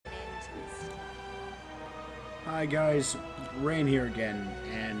Hi guys, Rain here again,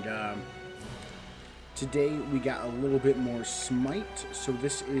 and today we got a little bit more Smite. So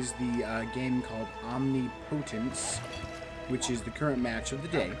this is the game called Omnipotence, which is the current match of the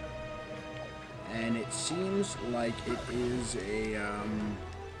day. And it seems like it is a,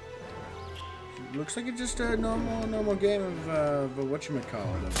 looks like it's just a normal game of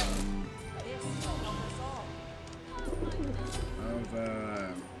whatchamacallit,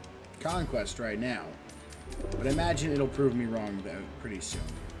 of Conquest right now. But I imagine it'll prove me wrong pretty soon.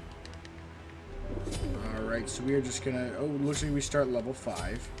 Alright, so we are just gonna... Oh, looks like we start level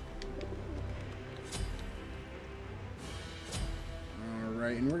 5.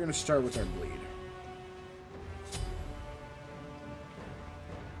 Alright, and we're gonna start with our bleed.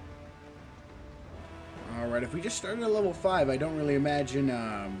 Alright, if we just started at level 5, I don't really imagine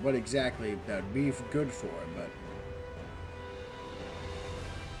what exactly that would be good for, but...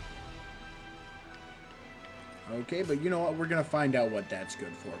 Okay, but you know what? We're going to find out what that's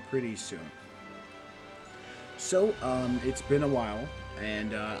good for pretty soon. So, it's been a while,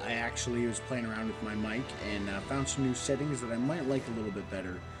 and I actually was playing around with my mic and found some new settings that I might like a little bit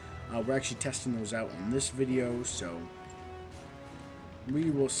better. We're actually testing those out in this video, so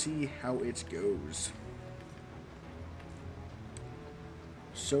we will see how it goes.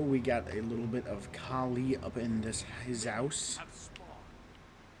 So we got a little bit of Kali up in his house.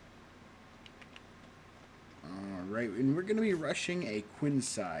 Alright, and we're going to be rushing a Quinn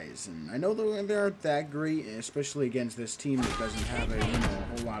size, and I know they aren't that great, especially against this team that doesn't have a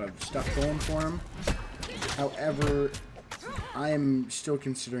whole lot of stuff going for them. However, I am still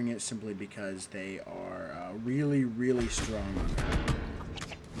considering it simply because they are really, really strong on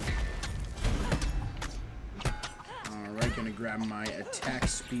her. Alright, going to grab my attack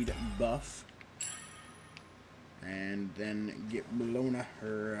speed buff, and then get Bologna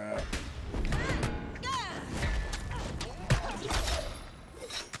her...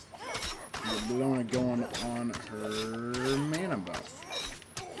 Bologna going on her mana buff.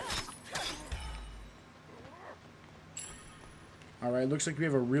 Alright, looks like we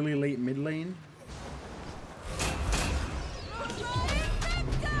have a really late mid lane.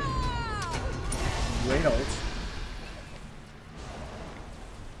 Great ult.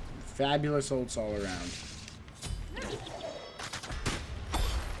 Fabulous ults all around.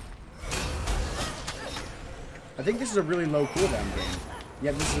 I think this is a really low cooldown game.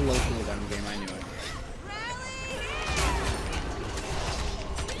 Yeah, this is a low cooldown game, I knew it.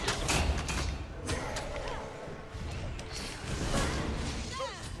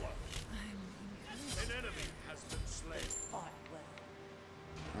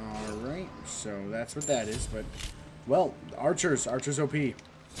 Alright, so that's what that is, but... Well, Archer's OP.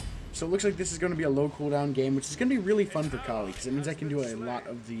 So it looks like this is going to be a low cooldown game, which is going to be really fun for Kali, because it means I can do a lot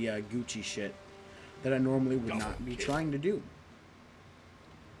of the Gucci shit that I normally would not be trying to do.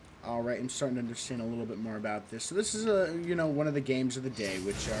 Alright, I'm starting to understand a little bit more about this. So this is, one of the games of the day,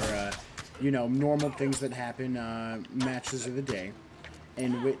 which are, normal things that happen, matches of the day,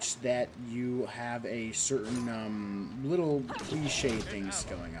 in which that you have a certain, little cliche things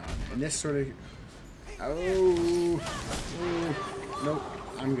going on. And this sort of... Oh, nope,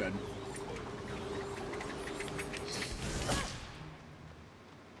 I'm good.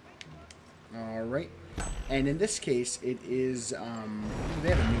 Alright. And in this case, it is, they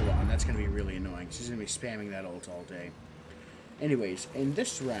have a new one. That's going to be really annoying. She's going to be spamming that ult all day. Anyways, in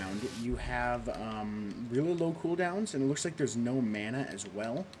this round, you have really low cooldowns, and it looks like there's no mana as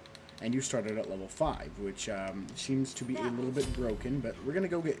well. And you started at level 5, which seems to be a little bit broken. But we're going to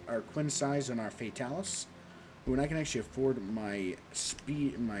go get our Quinn size and our Fatalis. Ooh, and I can actually afford my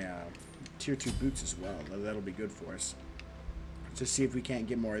speed, my tier 2 boots as well. That'll be good for us. To see if we can't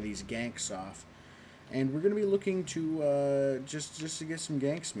get more of these ganks off. And we're going to be looking to, just to get some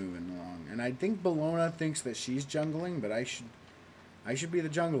ganks moving along. And I think Bologna thinks that she's jungling, but I should be the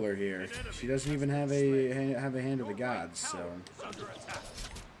jungler here. She doesn't even have a hand of the gods, so...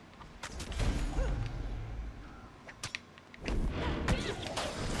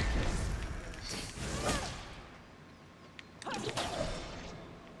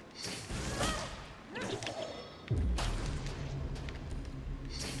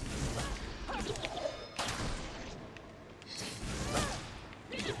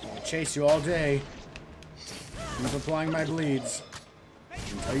 Chase you all day. Keep applying my bleeds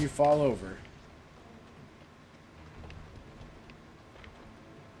until you fall over.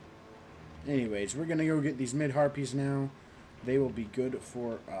 Anyways, we're gonna go get these mid harpies now. They will be good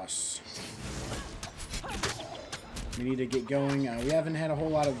for us. We need to get going. We haven't had a whole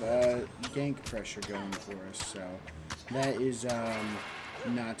lot of gank pressure going for us, so that is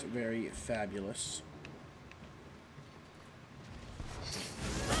not very fabulous.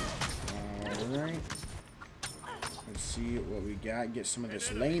 Alright. Let's see what we got. Get some of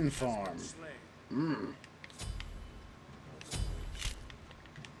this lane farm. Mmm.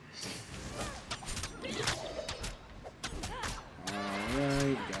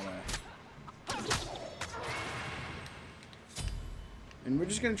 Alright, and we're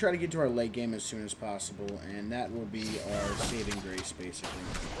just going to try to get to our late game as soon as possible, and that will be our saving grace, basically.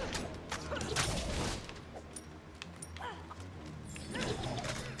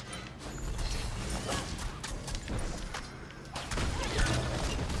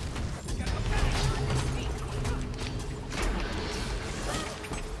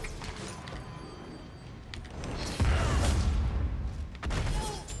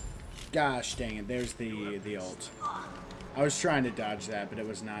 Gosh dang it, there's the ult. I was trying to dodge that, but it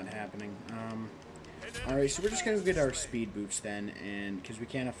was not happening. Alright, so we're just going to get our speed boots then, and because we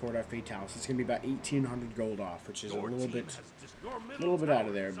can't afford our Fatalis, it's going to be about 1,800 gold off, which is a little bit out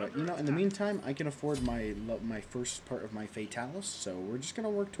of there. But, you know, in the meantime, I can afford my first part of my Fatalis, so we're just going to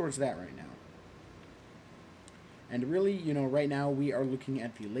work towards that right now. And really, you know, right now we are looking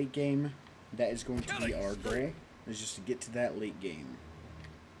at the late game. That is going to be our goal, is just to get to that late game.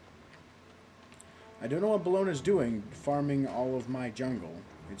 I don't know what Bologna's doing, farming all of my jungle.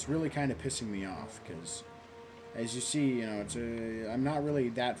 It's really kind of pissing me off, because, as you see, you know, I'm not really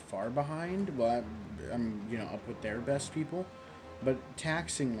that far behind. Well, I'm, you know, up with their best people. But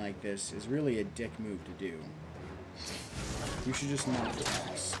taxing like this is really a dick move to do. You should just not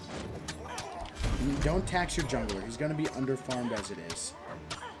tax. Don't tax your jungler. He's going to be underfarmed as it is.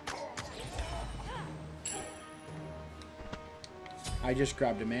 I just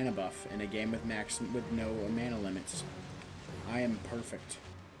grabbed a mana buff in a game with no mana limits. I am perfect.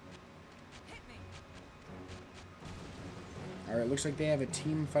 Alright, looks like they have a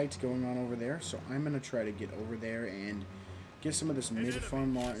team fight going on over there, so I'm going to try to get over there and get some of this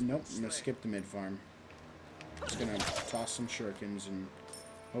mid-farm. Nope, I'm going to skip the mid-farm. Just going to toss some shurikens and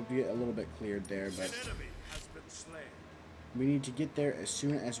hope to get a little bit cleared there, but we need to get there as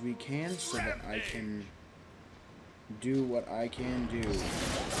soon as we can so that I can do what I can do.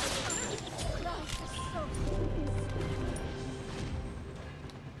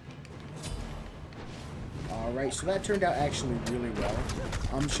 Alright, so that turned out actually really well.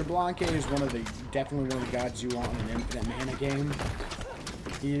 Shablanque is definitely one of the gods you want in an infinite mana game.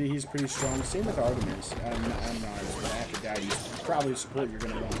 He's pretty strong. Same with Artemis. I'm not Artemis, but Aphrodite's probably the support you're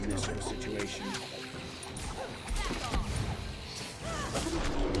going to want in this sort of situation.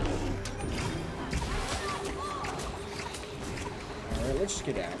 Alright, let's just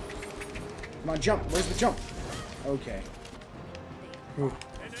get out. Come on, jump. Where's the jump? Okay. Whew.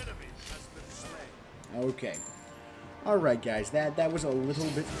 Okay. Alright, guys. That was a little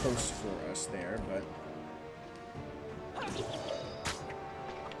bit close for us there, but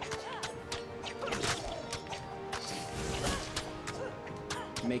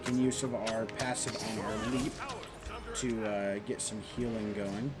making use of our passive on our leap to get some healing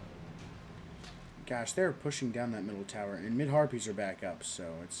going. Gosh, they're pushing down that middle tower, and mid-harpies are back up, so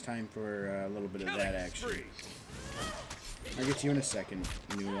it's time for a little bit of that action. I'll get to you in a second,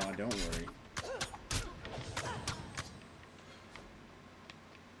 Nuwa, don't worry.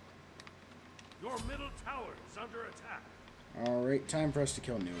 Your middle tower is under attack. Alright, time for us to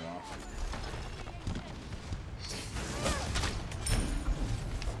kill Nuwa.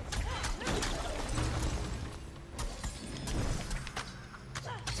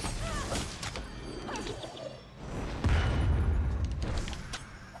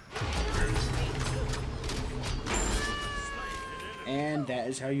 And that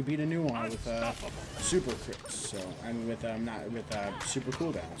is how you beat a Nuwa with super crits. So I mean with super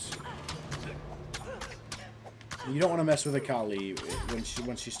cooldowns. You don't want to mess with a Kali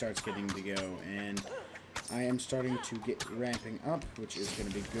once she starts getting to go, and I am starting to get ramping up, which is going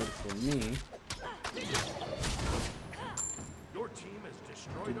to be good for me. Your team has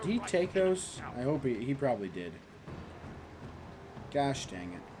destroyed. Did he take those? I hope he probably did. Gosh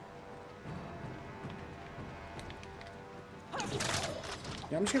dang it.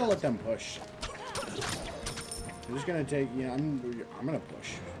 Yeah, I'm just gonna let them push. They're just gonna take. You know, I'm gonna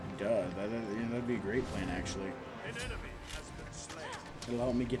push. Duh. That'd be a great plan, actually. An enemy has been slain. It'll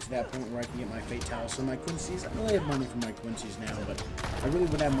help me get to that point where I can get my Fatalis and my Quincy's. I really have money for my Quincy's now, but I really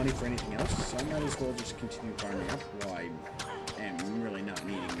wouldn't have money for anything else, so I might as well just continue farming up while I am really not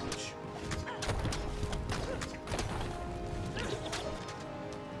needing much.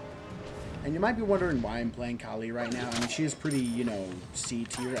 And you might be wondering why I'm playing Kali right now. I mean, she is pretty, you know, C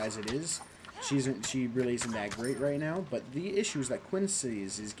tier as it is. She really isn't that great right now. But the issue is that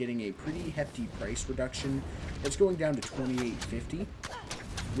Quincy's is getting a pretty hefty price reduction. It's going down to $28.50.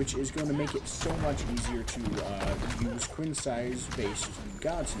 which is going to make it so much easier to use Quinn-size-based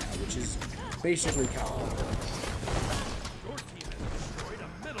gods now, which is basically Kali. Your team has destroyed a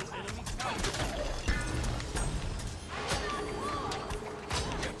middle enemy tower.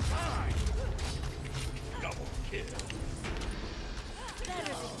 Get mine. Double kill.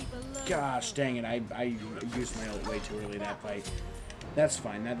 Gosh, dang it! I used my ult way too early that fight. That's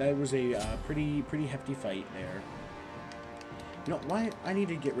fine. That was a pretty hefty fight there. You know, why I need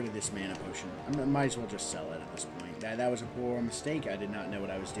to get rid of this mana potion. I might as well just sell it at this point. That was a poor mistake. I did not know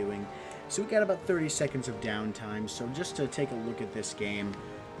what I was doing. So we got about 30 seconds of downtime. So just to take a look at this game,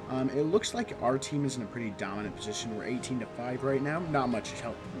 it looks like our team is in a pretty dominant position. We're 18-5 right now. Not much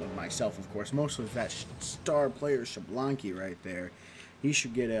help with myself, of course. Mostly that star player Shablanki right there. He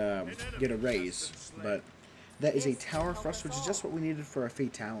should get a raise, but that is a tower for us, which is just what we needed for our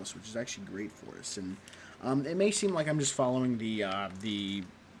Fatalis, which is actually great for us. And it may seem like I'm just following the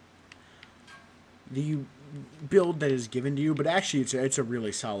build that is given to you, but actually it's a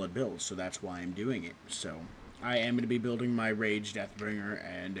really solid build, so that's why I'm doing it. So I am going to be building my Rage Deathbringer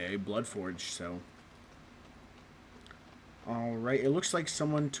and a Bloodforge. So all right, it looks like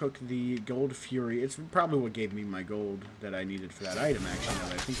someone took the Gold Fury. It's probably what gave me my gold that I needed for that item, actually, now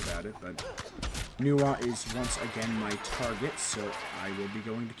that I think about it. But Nuwa is once again my target, so I will be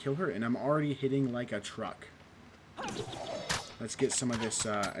going to kill her. And I'm already hitting like a truck. Let's get some of this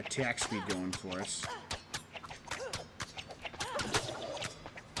attack speed going for us.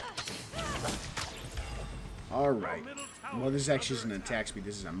 Alright. Well, this actually isn't an attack speed.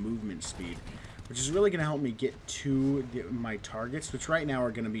 This is a movement speed, which is really going to help me get to my targets, which right now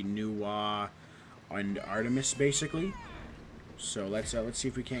are going to be Nuwa and Artemis, basically. So let's see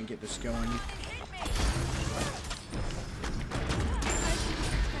if we can't get this going.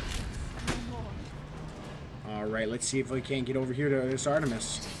 Alright, let's see if we can't get over here to this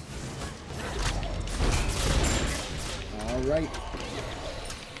Artemis. Alright.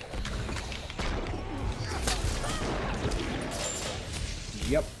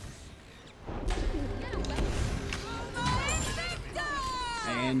 Yep.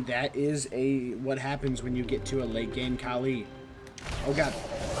 And that is what happens when you get to a late game Kali. Oh god.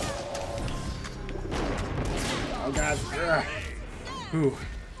 Oh god. Ugh. Whew.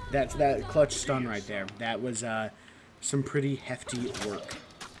 That's that clutch stun right there. That was some pretty hefty work.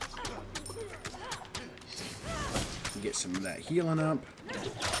 Get some of that healing up.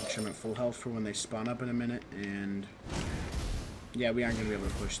 Make sure I'm at full health for when they spawn up in a minute. And yeah, we aren't going to be able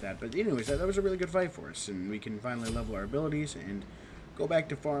to push that. But anyways, that was a really good fight for us. And we can finally level our abilities and go back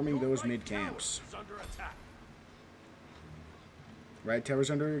to farming those mid camps. Right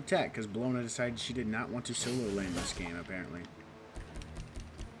tower's under attack because Bellona decided she did not want to solo lane this game, apparently.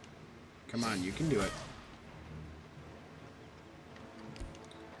 Come on, you can do it.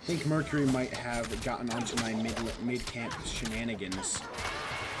 I think Mercury might have gotten onto my mid-camp shenanigans.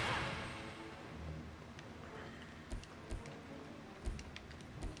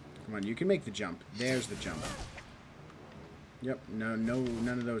 Come on, you can make the jump. There's the jump. Yep, no,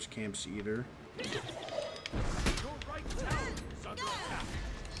 none of those camps either.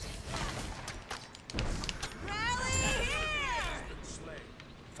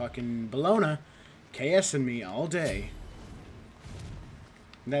 Fucking Bellona KSing me all day.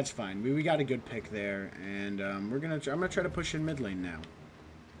 That's fine. We got a good pick there, and I'm gonna try to push in mid lane now.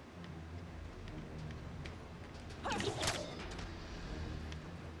 An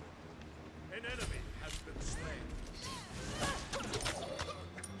enemy has been slain.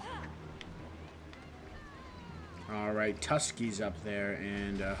 All right, Tusky's up there,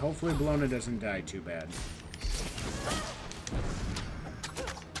 and hopefully Bellona doesn't die too bad.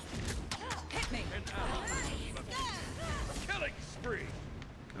 Killing spree.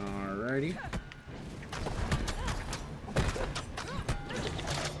 Alrighty.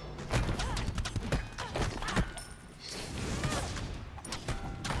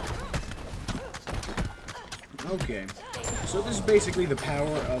 Okay. So this is basically the power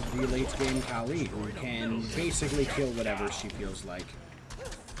of the late game Kali, who can basically kill whatever she feels like.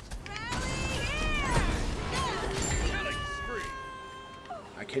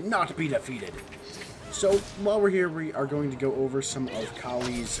 I cannot be defeated. So while we're here, we are going to go over some of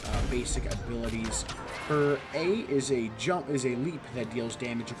Kali's basic abilities. Her A is a leap that deals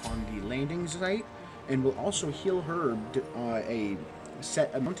damage upon the landing site, and will also heal her a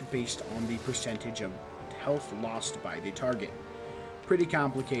set amount based on the percentage of health lost by the target. Pretty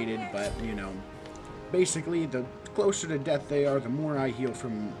complicated, but you know, basically the closer to death they are, the more I heal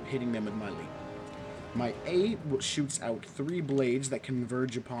from hitting them with my leap. My A shoots out 3 blades that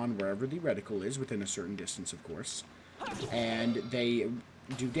converge upon wherever the reticle is, within a certain distance, of course. And they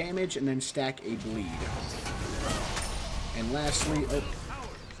do damage, and then stack a bleed. And lastly, oh,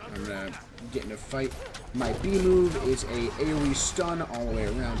 I'm gonna get in a fight. My B move is a AoE stun all the way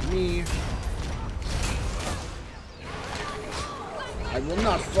around me. I will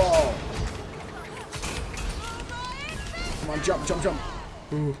not fall. Come on, jump, jump, jump.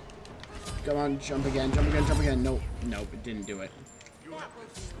 Ooh. Come on, jump again, jump again, jump again. Nope, nope, it didn't do it.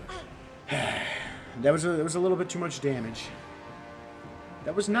 That was a little bit too much damage.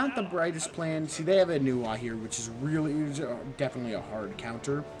 That was not the brightest plan. See, they have a Nuwa here, which is really definitely a hard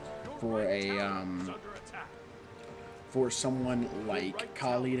counter for a for someone like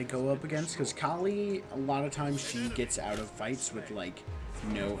Kali to go up against, because Kali, a lot of times she gets out of fights with like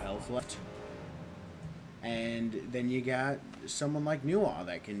no health left. And then you got someone like Nuwa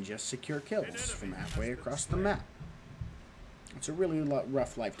that can just secure kills from halfway across the map. It's a really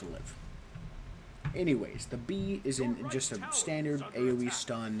rough life to live. Anyways, the B is in just a standard AoE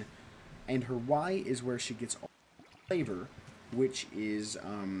stun, and her Y is where she gets all flavor, which is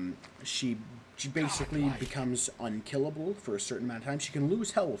she basically becomes unkillable for a certain amount of time. She can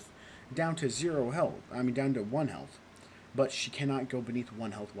lose health down to 0 health. I mean, down to 1 health. But she cannot go beneath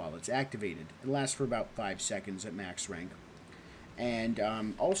 1 health while it's activated. It lasts for about 5 seconds at max rank. And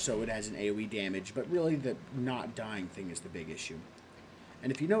also it has an AoE damage, but really the not dying thing is the big issue.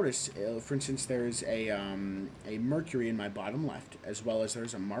 And if you notice, for instance, there's a Mercury in my bottom left, as well as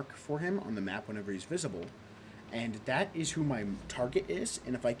there's a mark for him on the map whenever he's visible. And that is who my target is,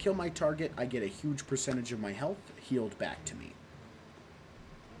 and if I kill my target, I get a huge percentage of my health healed back to me.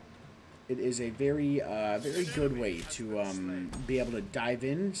 It is a very, very good way to be able to dive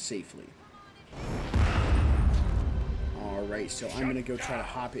in safely. Alright, so I'm going to go try to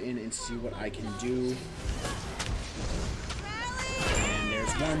hop in and see what I can do. And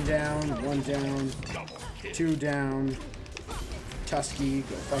there's 1 down, 2 down. Tusky,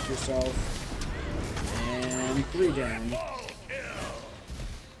 go fuck yourself. And 3 down.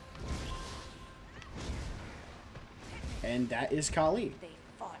 And that is Kali.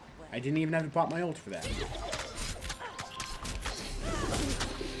 I didn't even have to pop my ult for that.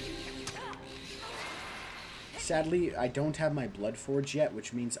 Sadly, I don't have my Blood Forge yet,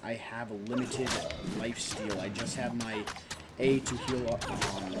 which means I have a limited lifesteal. I just have my A to heal up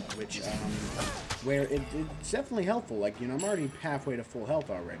on, which, where it's definitely helpful. Like, you know, I'm already halfway to full health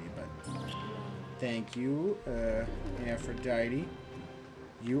already, but... Thank you, Aphrodite.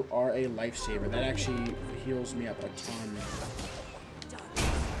 You are a lifesaver. That actually heals me up a ton.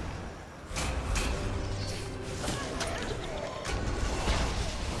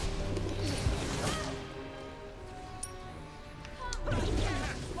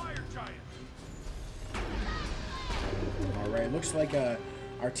 Alright, looks like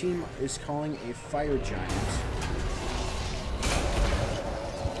our team is calling a fire giant.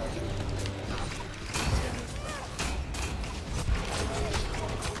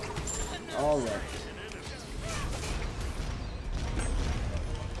 Alright.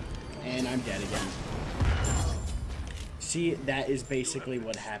 And I'm dead again. See, that is basically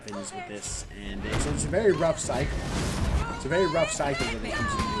what happens with this. And it's a very rough cycle. It's a very rough cycle when it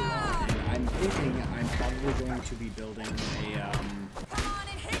comes to Nuwa. And I'm thinking I'm probably going to be building a,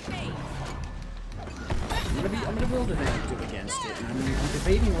 I'm gonna build an active against it. And I'm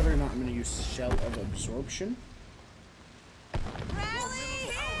debating whether or not I'm gonna use Shell of Absorption.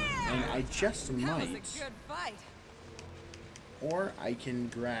 And I just might. Or I can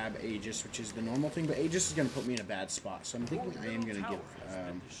grab Aegis, which is the normal thing, but Aegis is going to put me in a bad spot. So I'm thinking I am going to give...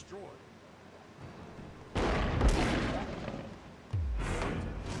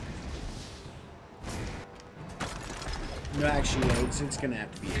 No, actually, it's going to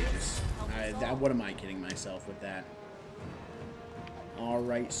have to be Aegis. What am I kidding myself with that?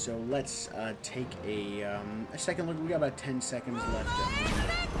 Alright, so let's take a second look. We got about 10 seconds left.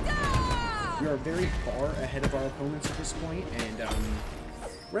 We are very far ahead of our opponents at this point, and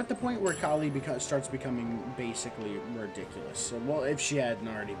we're at the point where Kali starts becoming basically ridiculous. So, well, if she hadn't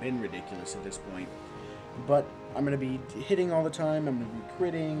already been ridiculous at this point. But I'm going to be hitting all the time, I'm going to be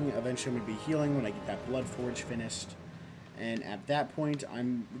critting, eventually I'm going to be healing when I get that Blood Forge finished. And at that point,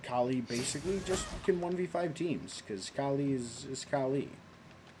 Kali basically just can 1v5 teams, because Kali is Kali.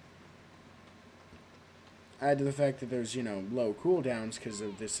 Add to the fact that there's, you know, low cooldowns because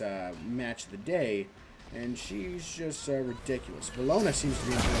of this match of the day, and she's just ridiculous. Bellona seems to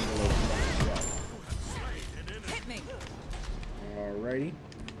be enjoying the low cooldown as well. Alrighty.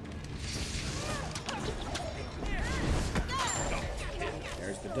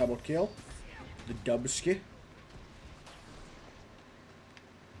 There's the double kill. The dubski.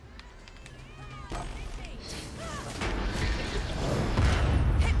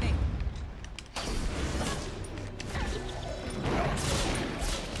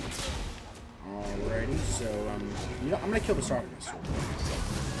 gonna kill this off with this sword.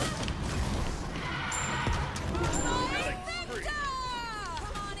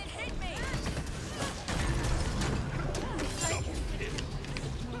 Come on and hit me.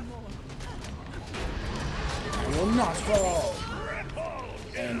 I will not fall.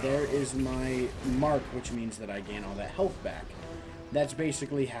 And there is my mark, which means that I gain all that health back. That's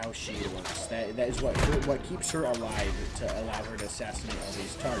basically how she works. That is what keeps her alive to allow her to assassinate all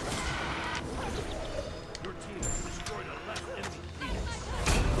these targets. Your team has destroyed a left enemy phoenix.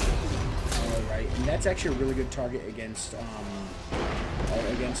 Alright, and that's actually a really good target against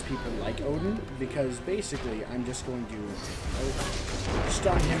people like Odin, because basically I'm just going to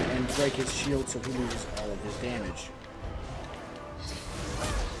stun him and break his shield so he loses all of his damage.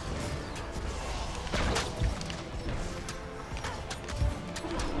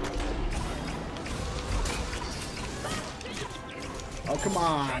 Oh, come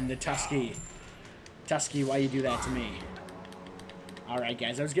on, the Tusky. Tusky, why you do that to me? Alright,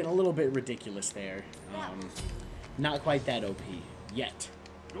 guys, I was getting a little bit ridiculous there. Not quite that OP yet.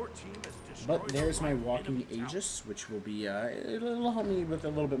 Your team has destroyed But there's my a left walking enemy tower. Aegis, which will be, it'll help me with a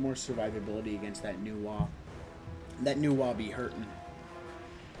little bit more survivability against that new wall. That new wall be hurting.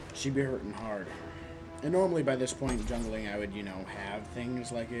 She'd be hurting hard. And normally by this point in jungling, I would, you know, have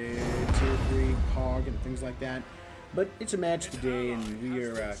things like a tier 3 hog and things like that. But it's a match today, and we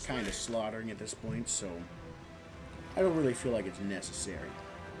are kind of slaughtering at this point, so I don't really feel like it's necessary.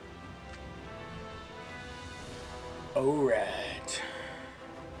 Alright.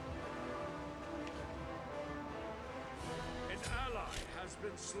 An ally has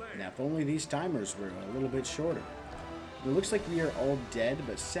been slain. Now, if only these timers were a little bit shorter. It looks like we are all dead,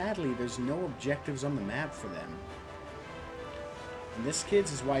 but sadly, there's no objectives on the map for them. And this,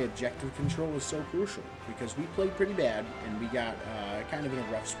 kids, is why objective control is so crucial, because we played pretty bad, and we got kind of in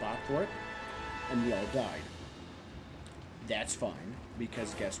a rough spot for it, and we all died. That's fine,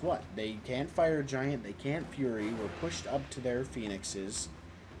 because guess what? They can't Fire Giant, they can't Fury, we're pushed up to their Phoenixes.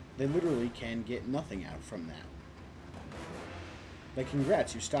 They literally can get nothing out from that. Like,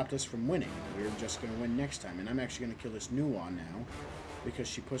 congrats, you stopped us from winning. We're just going to win next time, and I'm actually going to kill this Nuon now, because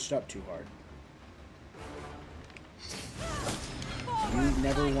she pushed up too hard. You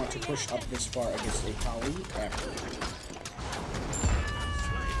never want to push up this far against a Kali ever.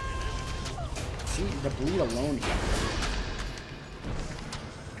 See, the bleed alone here.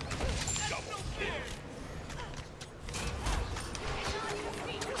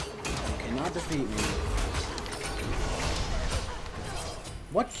 You cannot defeat me.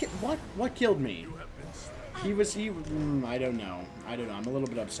 What killed me? I don't know. I'm a little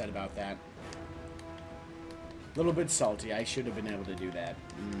bit upset about that. A little bit salty. I should have been able to do that.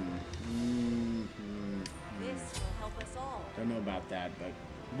 This will help us all. Don't know about that, but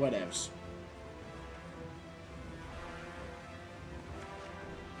whatevs.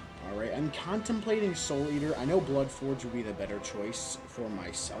 Alright, I'm contemplating Soul Eater. I know Bloodforge would be the better choice for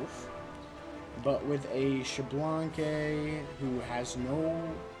myself. But with a Xbalanque who has no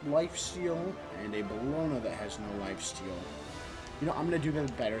lifesteal and a Bellona that has no lifesteal, you know, I'm going to do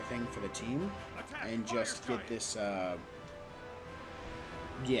the better thing for the team and just get this,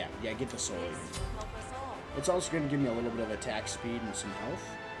 yeah, get the Soul Eater. This will help us all. It's also going to give me a little bit of attack speed and some health,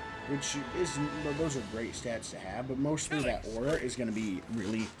 which is, those are great stats to have, but mostly that aura is going to be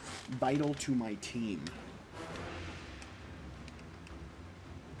really vital to my team.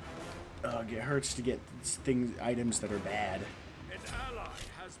 Ugh, it hurts to get items that are bad. An ally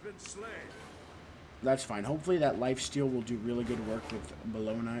has been slain. That's fine. Hopefully that lifesteal will do really good work with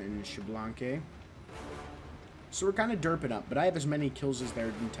Bellona and Xbalanque. So we're kind of derping up, but I have as many kills as their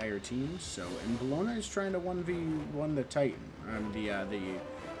entire team. So, and Bellona is trying to 1v1 the Titan,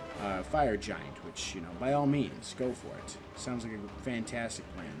 the Fire Giant, which, you know, by all means, go for it. Sounds like a fantastic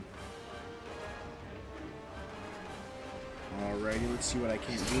plan. Alrighty, let's see what I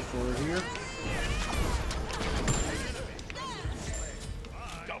can't do for her here.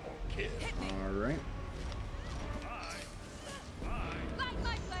 Double kill. Alright.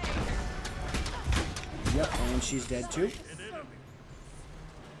 Yep, and she's dead too.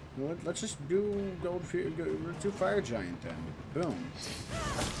 Well, let's just do let's do Fire Giant then. Boom.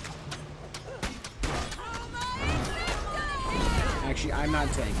 Actually, I'm not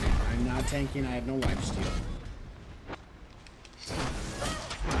tanking. I'm not tanking. I have no lifesteal.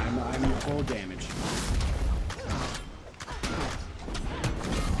 I'm full damage.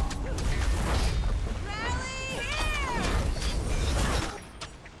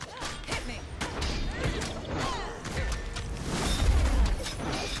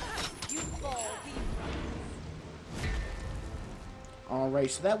 Alright, Alright,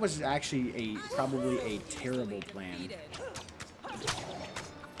 so that was actually probably a terrible plan.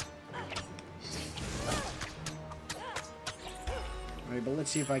 Alright, but let's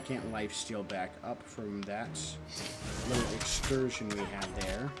see if I can't lifesteal back up from that little excursion we had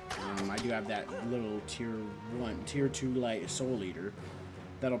there. I do have that little tier 2 light soul eater.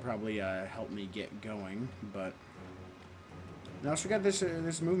 That'll probably help me get going, but I also got this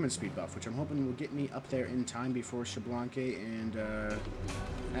this movement speed buff, which I'm hoping will get me up there in time before Shablanke and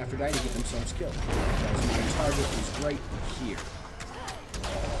Aphrodite get themselves killed. Because my target is right here.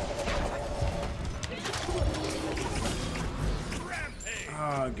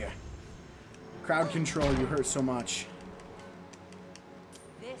 Ugh. Crowd control, you hurt so much.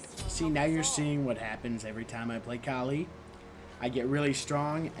 See, now you're seeing what happens every time I play Kali. I get really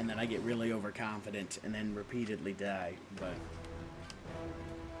strong, and then I get really overconfident, and then repeatedly die, but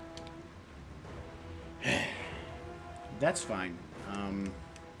that's fine.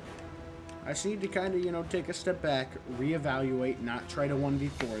 I just need to kind of, you know, take a step back, reevaluate, not try to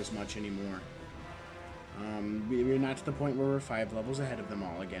 1v4 as much anymore. We're not to the point where we're 5 levels ahead of them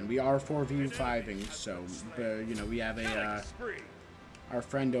all again. We are 4v5ing, so, you know, we have our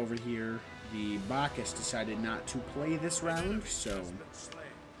friend over here, the Bacchus, decided not to play this round, so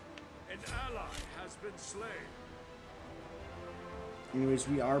An ally has been slain. anyways,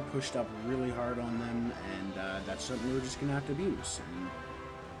 we are pushed up really hard on them, and that's something we're just gonna have to abuse. And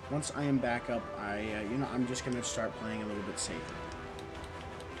once I am back up, you know, I'm just gonna start playing a little bit safer.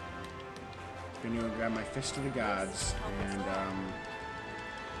 I'm gonna grab my Fist of the Gods and my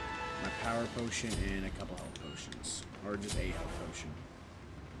Power Potion and a couple health potions, or just a health potion.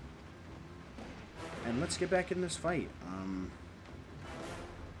 And let's get back in this fight.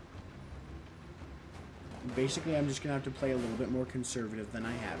 Basically, I'm just going to have to play a little bit more conservative than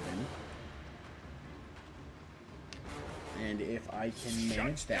I have been. And if I can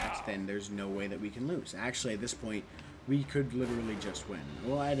manage that, then there's no way that we can lose. Actually, at this point, we could literally just win.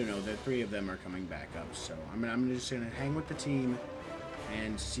 Well, I don't know. The 3 of them are coming back up. So I'm just going to hang with the team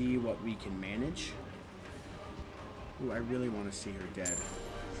and see what we can manage. Ooh, I really want to see her dead.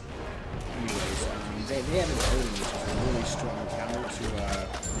 Anyways, they have an Odin, which is a really strong counter to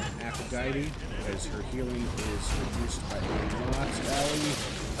Aphrodite, because her healing is reduced by a lot.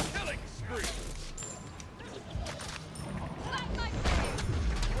 Killing spree.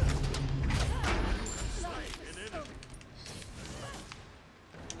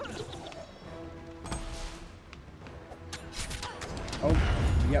 Oh,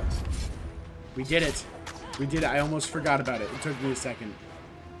 yep. We did it. We did it. I almost forgot about it. It took me a second.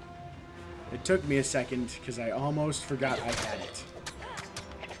 It took me a second because I almost forgot I had it.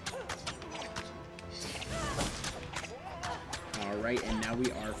 Alright, and now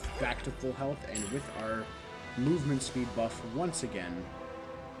we are back to full health, and with our movement speed buff once again.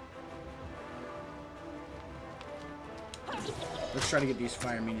 Let's try to get these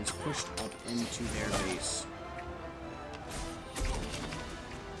fire minions pushed up into their base.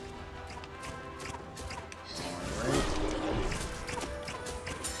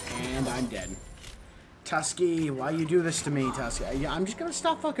 And I'm dead. Tusky, why you do this to me, Tusky? Yeah, I'm just gonna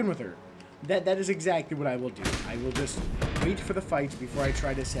stop fucking with her. That is exactly what I will do. I will just wait for the fight before I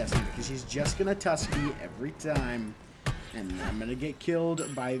try to assassinate, because he's just gonna Tusky every time. And I'm gonna get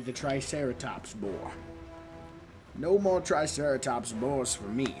killed by the Triceratops boar. No more Triceratops boars for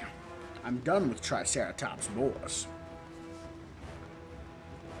me. I'm done with Triceratops boars.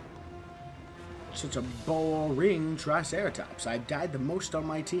 Such a boring Triceratops. I've died the most on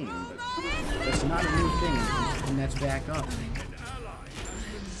my team, but that's not a new thing, and that's back up.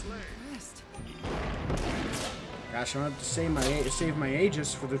 Gosh, I don't have to save my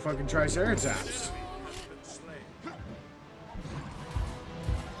Aegis for the fucking Triceratops.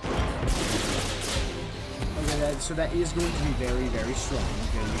 Okay, so that is going to be very, very strong.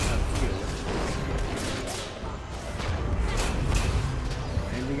 Okay, you have to deal with it.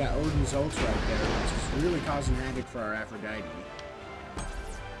 And we got Odin's ult right there, which is really causing havoc for our Aphrodite.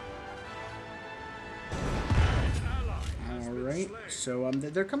 Alright, so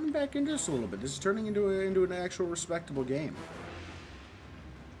they're coming back into us a little bit. This is turning into an actual respectable game.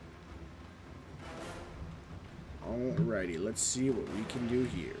 Alrighty, let's see what we can do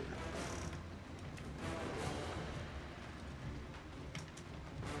here.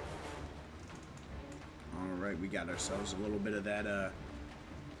 Alright, we got ourselves a little bit of that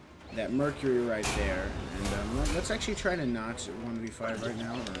that Mercury right there. And let's actually try to not 1v5 right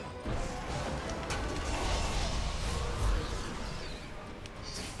now.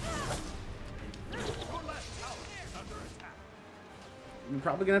 we're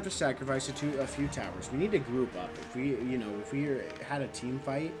probably gonna have to sacrifice a few towers. We need to group up. If we, if we had a team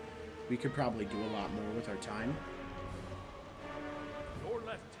fight, we could probably do a lot more with our time. Your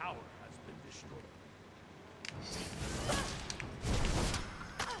left tower has been destroyed.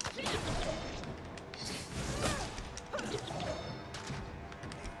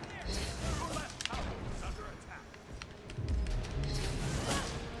 Your left tower is under attack.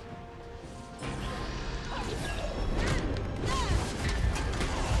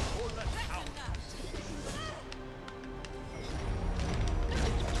 Your left tower.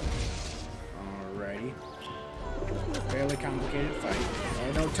 Alrighty. Fairly complicated fight.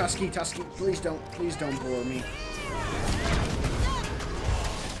 Oh no, Tusky, please don't bore me.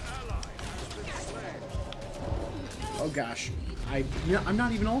 Oh gosh, I'm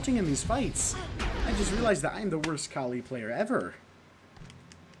not even ulting in these fights. I just realized that I'm the worst Kali player ever.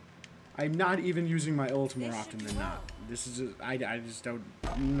 I'm not even using my ult more often than not. This is just, I just don't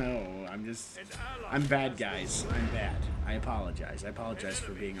know. I'm bad, guys. I'm bad. I apologize. I apologize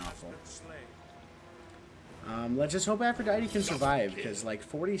for being awful. Let's just hope Aphrodite can survive, because like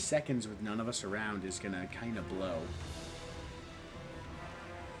 40 seconds with none of us around is gonna kind of blow.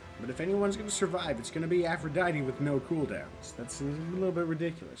 But if anyone's gonna survive, it's gonna be Aphrodite with no cooldowns. That's a little bit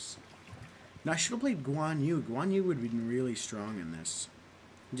ridiculous. Now I should have played Guan Yu. Guan Yu would have been really strong in this.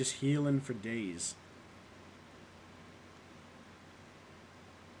 Just healing for days.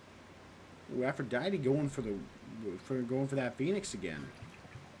 Ooh, Aphrodite going for that Phoenix again.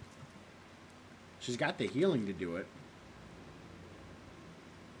 She's got the healing to do it.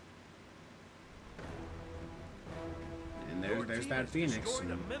 And there's that Phoenix.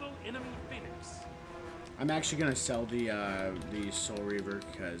 The middle enemy Phoenix. I'm actually gonna sell the Soul Reaver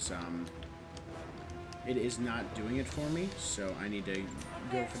because it is not doing it for me. So I need to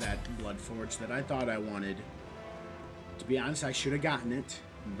go for that Blood Forge that I thought I wanted. To be honest, I should have gotten it,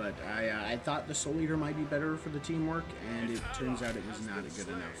 but I thought the Soul Eater might be better for the teamwork, and it turns out it was not good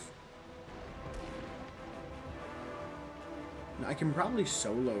enough. I can probably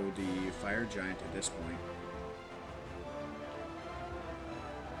solo the Fire Giant at this point.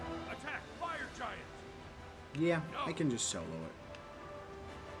 Attack, Fire Giant! Yeah, I can just solo it.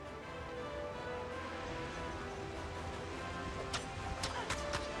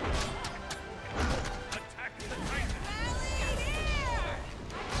 Attack the Titan!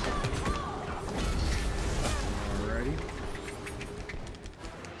 Alrighty.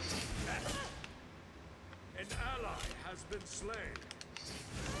 An ally has been slain.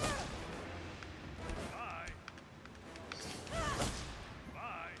 Bye.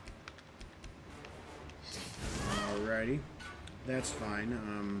 Bye. Alrighty. That's fine.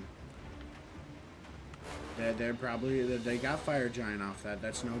 They got Fire Giant off that.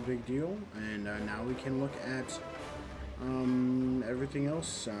 That's no big deal. And now we can look at everything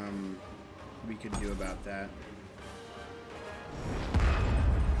else we could do about that.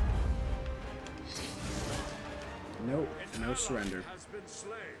 Nope. No surrender. Has been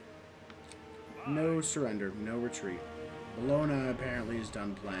slain. No surrender. No retreat. Bologna apparently is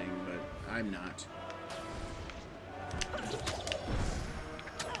done playing, but I'm not.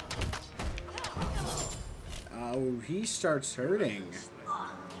 Oh, he starts hurting.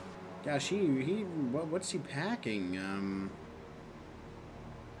 Gosh, what's he packing?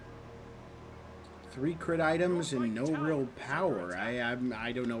 3 crit items and no real power. I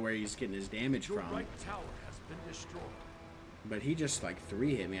don't know where he's getting his damage Your from. right tower has been destroyed. But he just like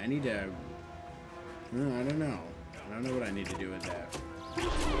 3 hit me. I need to. I don't know. I don't know what I need to do with that.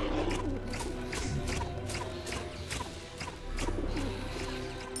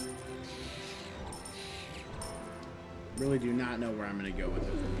 Really do not know where I'm going to go with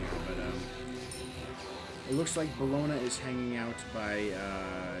it from here, but it looks like Bologna is hanging out by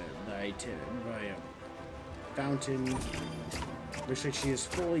a fountain. Looks like she has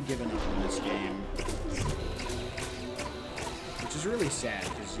fully given up on this game, which is really sad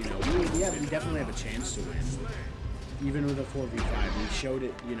because we definitely have a chance to win, even with a 4v5. We showed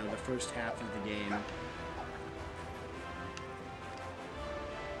it, the first half of the game.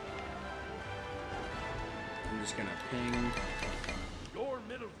 I'm just gonna ping. Your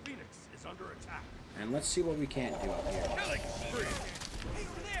middle Phoenix is under attack. And let's see what we can't do up here. Killing spree.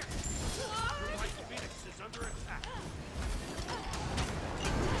 Your right Phoenix is under attack.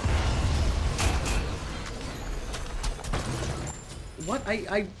 What?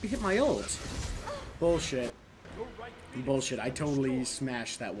 I hit my ult. Bullshit. Your right Phoenix Bullshit. I totally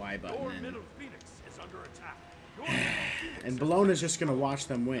smashed that Y Your button in. middle Phoenix is under attack. Your middle Phoenix And Bologna's just gonna watch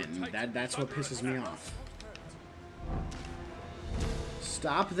them win. That's what pisses me off.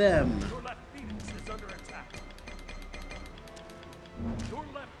 Stop them. Your left Phoenix is under attack. Your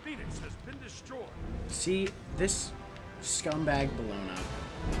left Phoenix has been destroyed. See, this scumbag Bologna.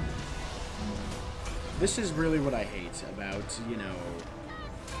 This is really what I hate about, you know...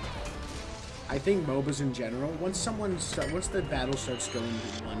 I think MOBAs in general, once the battle starts going,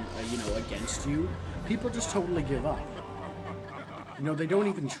 you know, against you, people just totally give up. You know, they don't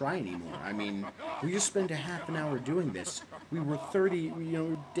even try anymore. I mean, we just spent a half an hour doing this. We were 30, you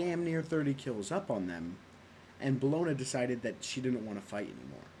know, damn near 30 kills up on them. And Bologna decided that she didn't want to fight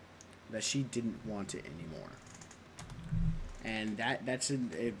anymore. That she didn't want it anymore. And that's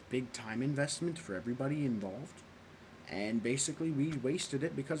a big time investment for everybody involved. And basically, we wasted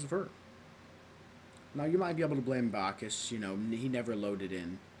it because of her. Now, you might be able to blame Bacchus. You know, he never loaded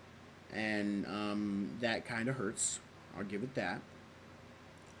in. And that kind of hurts. I'll give it that.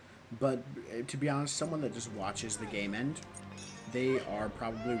 But to be honest, someone that just watches the game end, they are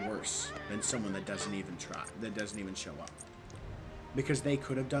probably worse than someone that doesn't even try, that doesn't even show up. Because they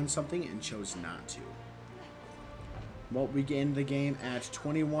could have done something and chose not to. Well, we end the game at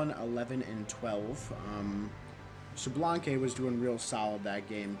 21, 11, and 12. So Blanque was doing real solid that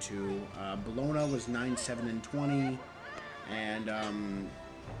game too. Bologna was 9, 7, and 20. And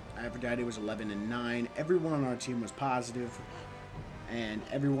Aphrodite was 11 and 9. Everyone on our team was positive. And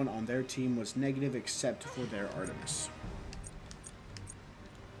everyone on their team was negative except for their Artemis.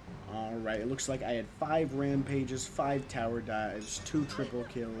 Alright, it looks like I had 5 rampages, 5 tower dives, 2 triple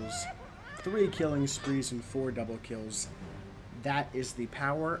kills, 3 killing sprees, and 4 double kills. That is the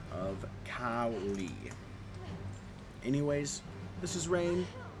power of Kali. Anyways, this is Rain,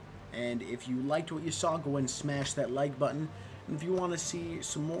 and if you liked what you saw, go ahead and smash that like button. And if you want to see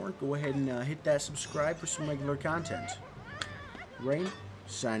some more, go ahead and hit that subscribe for some regular content. Rain,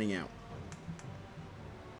 signing out.